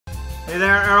Hey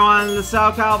there everyone, this is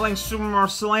Sal Cal playing Super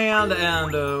Marisa Land,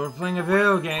 and we're playing a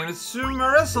video game. It's Super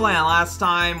Marisa Land. Last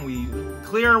time we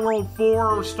cleared World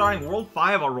 4, we're starting World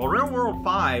 5 already. We're in World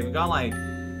 5, we got like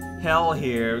hell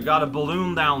here. We got a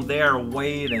balloon down there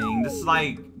waiting. This is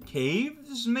like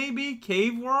caves, maybe?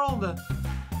 Cave world?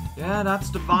 Yeah, that's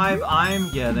the vibe I'm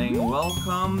getting.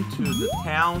 Welcome to the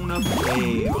town of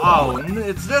Cave. Oh,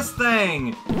 it's this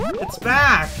thing! It's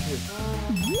back!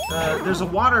 There's a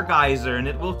water geyser and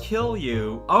it will kill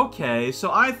you. Okay,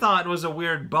 so I thought it was a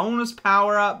weird bonus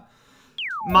power-up.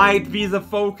 Might be the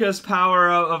focus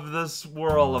power-up of this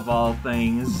world of all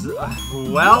things.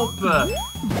 Welp!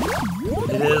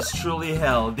 It is truly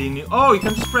hell. Oh, you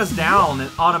can just press down and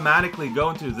automatically go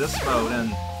into this mode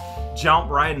and jump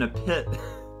right in a pit.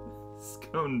 It's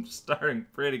going starting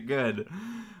pretty good.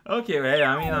 Okay, hey,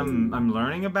 I mean I'm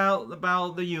learning about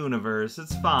the universe.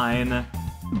 It's fine.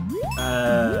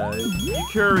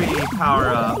 Yukuri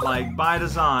power-up, like, by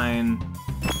design.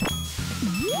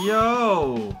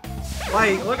 Yo!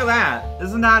 Like, look at that!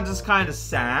 Isn't that just kind of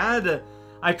sad?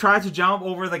 I tried to jump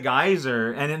over the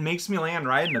geyser, and it makes me land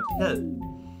right in the pit.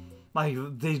 Like,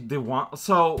 they want...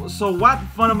 So what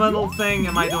fundamental thing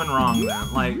am I doing wrong,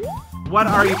 then? Like, what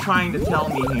are you trying to tell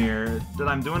me here that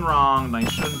I'm doing wrong and I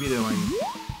shouldn't be doing?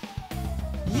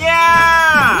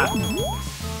 Yeah!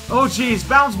 Oh jeez,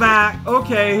 bounce back.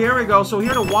 Okay, here we go. So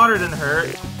here the water didn't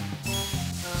hurt.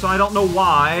 So I don't know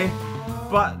why.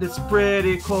 But it's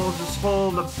pretty cool. Just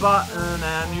hold the button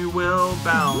and you will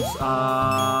bounce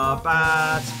up.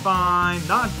 That's fine.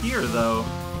 Not here though.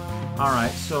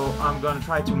 Alright, so I'm gonna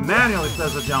try to manually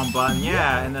press the jump button.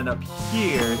 Yeah, and then up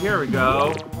here. Here we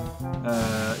go.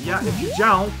 Yeah, if you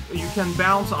jump, you can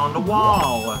bounce on the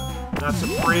wall. That's a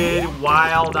pretty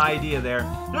wild idea there.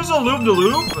 There's a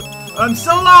loop-de-loop. I'm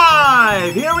still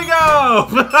alive! Here we go!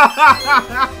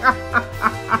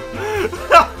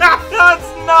 That's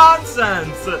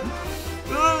nonsense!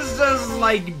 This is just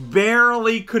like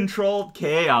barely controlled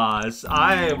chaos.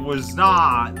 I was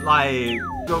not like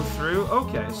go through.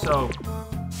 Okay, so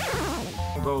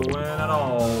go in at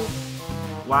all.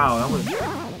 Wow, that was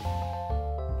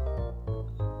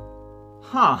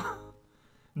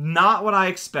not what I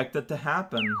expected to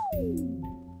happen.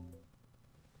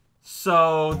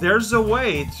 So, there's a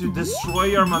way to destroy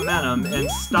your momentum and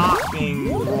stop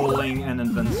being rolling and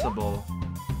invincible.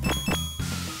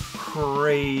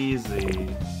 Crazy.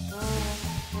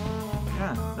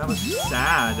 Yeah, that was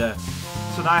sad.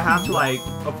 So now I have to, like,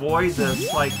 avoid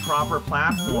this, like, proper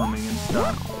platforming and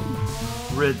stuff.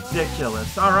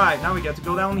 Ridiculous. Alright, now we get to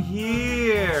go down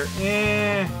here.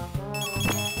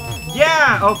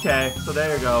 Yeah! Okay, so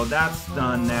there you go. That's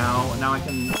done now. Now I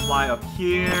can fly up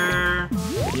here.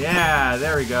 Yeah,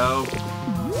 there we go.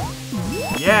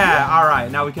 Yeah, alright,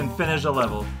 now we can finish the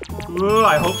level. Ooh,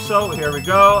 I hope so. Here we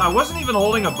go. I wasn't even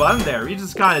holding a button there. We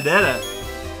just kind of did it.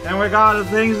 And we got the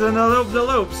things in the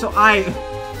loop. So I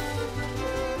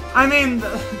mean,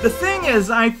 the thing is,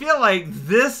 I feel like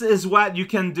this is what you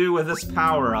can do with this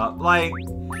power-up. Like,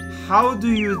 how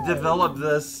do you develop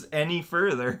this any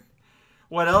further?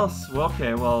 What else? Well,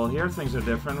 okay, well, here things are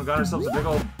different. We got ourselves a big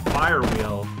old fire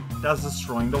wheel that's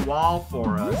destroying the wall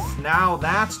for us. Now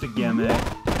that's the gimmick.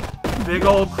 Big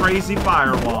old crazy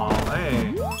firewall.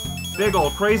 Hey. Big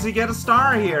old crazy get a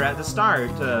star here at the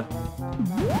start.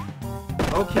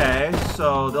 Okay,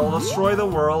 so they'll destroy the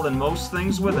world and most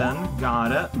things within.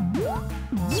 Got it.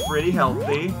 It's pretty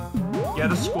healthy.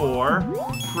 Get a score.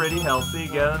 Pretty healthy.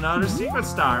 Get another secret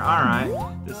star. Alright.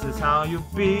 This is how you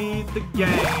beat the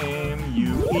game.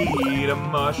 You eat a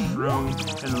mushroom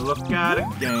and look at a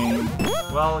game.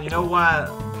 Well, you know what?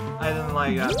 I didn't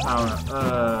like that power.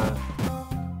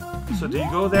 So do you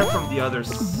go there from the other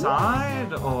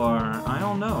side? Or... I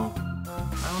don't know.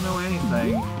 I don't know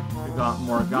anything. We got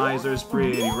more geysers.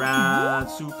 Pretty rad.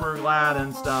 Super glad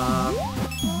and stuff.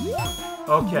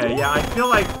 Okay, yeah, I feel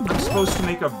like I'm supposed to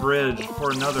make a bridge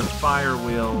for another fire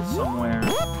wheel somewhere.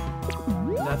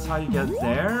 That's how you get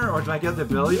there? Or do I get the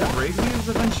ability to break these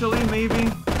eventually,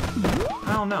 maybe?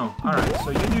 I don't know. Alright, so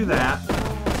you do that.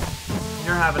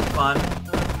 You're having fun.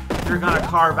 You're gonna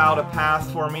carve out a path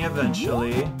for me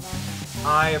eventually.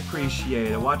 I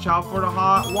appreciate it. Watch out for the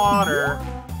hot water.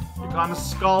 You're gonna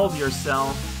scald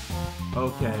yourself.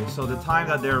 Okay, so the time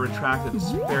that they're retracted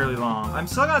is fairly long. I'm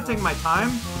still gonna take my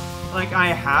time. Like, I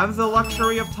have the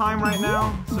luxury of time right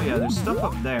now. So yeah, there's stuff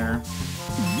up there.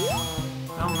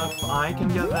 I don't know if I can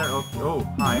get there. Okay. Oh,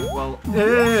 hi. Well,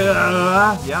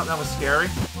 yeah, that was scary.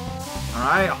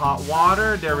 Alright, hot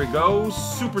water. There we go.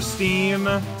 Super steam.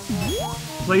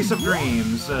 Place of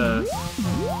dreams.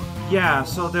 Yeah,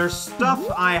 so there's stuff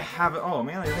I haven't... Oh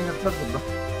man, I didn't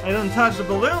touch the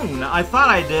balloon! I thought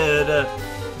I did.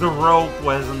 The rope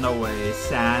was in the way,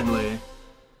 sadly.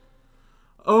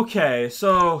 Okay,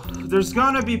 so there's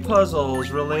gonna be puzzles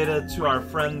related to our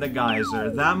friend the geyser.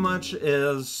 That much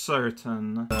is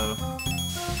certain.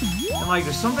 And like,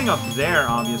 there's something up there,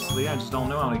 obviously. I just don't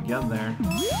know how to get there.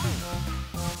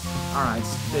 Alright,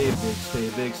 stay big, stay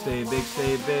big, stay big,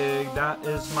 stay big. That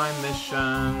is my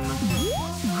mission.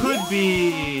 Could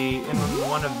be in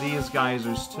one of these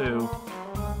geysers, too.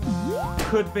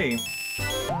 Could be.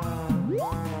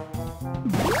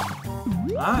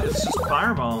 Ah, it's just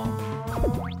fireball.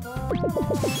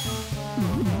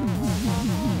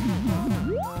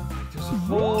 There's a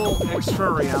whole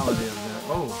extra reality of that.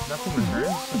 Oh, nothing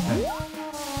returns? Okay.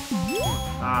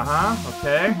 Uh-huh,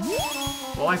 okay.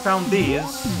 Well, I found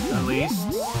these, at least.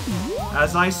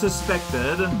 As I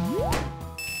suspected.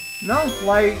 No,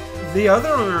 like, the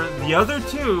other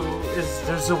two is...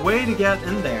 There's a way to get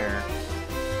in there.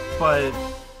 But...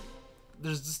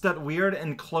 There's just that weird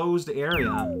enclosed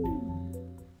area.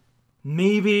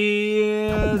 Maybe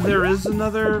there is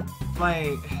another,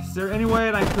 like, is there any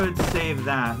way I could save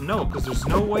that? No, because there's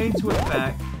no way to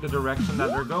affect the direction that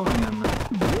they're going in.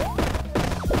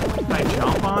 Can I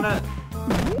jump on it?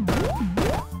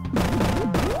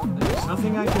 There's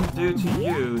nothing I can do to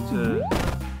you to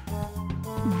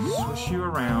swish you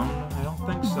around. I don't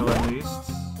think so, at least.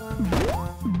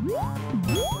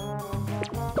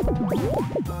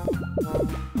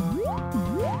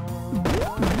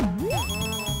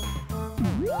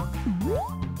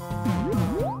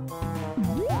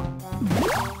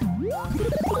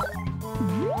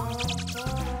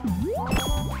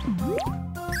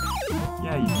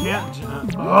 Yeah, you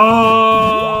can't...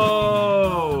 Oh!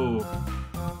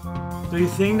 Do you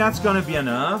think that's gonna be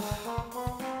enough?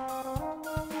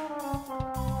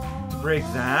 To break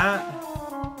that?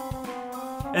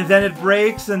 And then it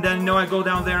breaks, and then, I go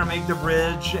down there and make the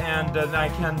bridge, and then I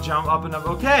can jump up and up.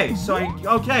 Okay, so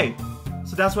okay.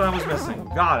 So that's what I was missing.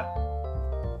 Got it.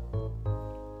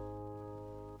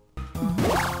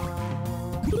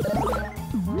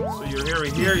 So you're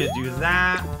here, you do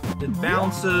that. It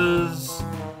bounces.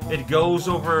 It goes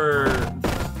over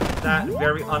that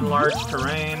very unlarge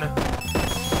terrain. And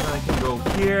I can go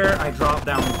here. I drop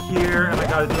down here, and I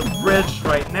gotta do a bridge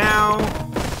right now.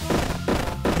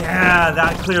 Yeah,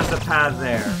 that clears the path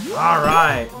there.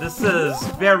 Alright, this is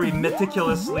very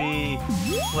meticulously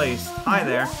placed. Hi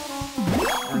there.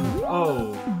 And,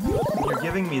 oh, you're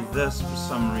giving me this for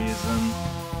some reason.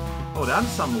 Oh, that's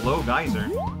some low geyser.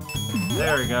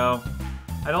 There we go.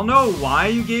 I don't know why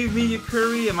you gave me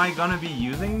Yukuri. Am I gonna be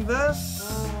using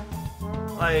this?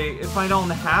 Like, if I don't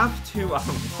have to, I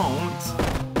won't.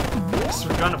 So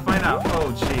we're gonna find out.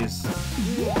 Oh, jeez.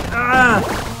 Ah!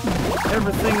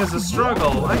 Everything is a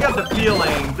struggle. I got the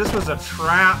feeling this was a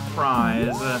trap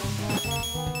prize.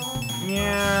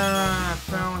 Yeah,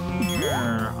 found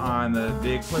here on the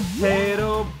big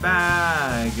potato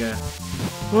bag.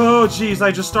 Oh, jeez,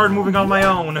 I just started moving on my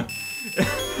own.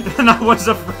 And I was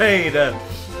afraid.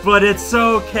 But it's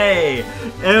okay.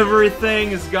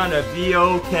 Everything is gonna be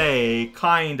okay.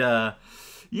 Kinda.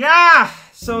 Yeah!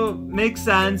 So, makes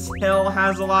sense. Hill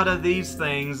has a lot of these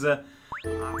things.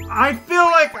 I feel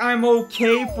like I'm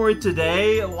okay for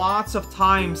today. Lots of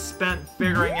time spent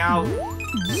figuring out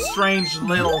strange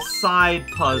little side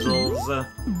puzzles.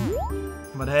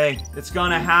 But hey, it's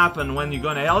gonna happen when you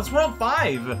go to Hell. It's World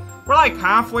 5! We're like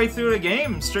halfway through the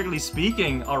game, strictly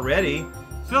speaking, already.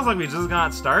 Feels like we just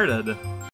got started.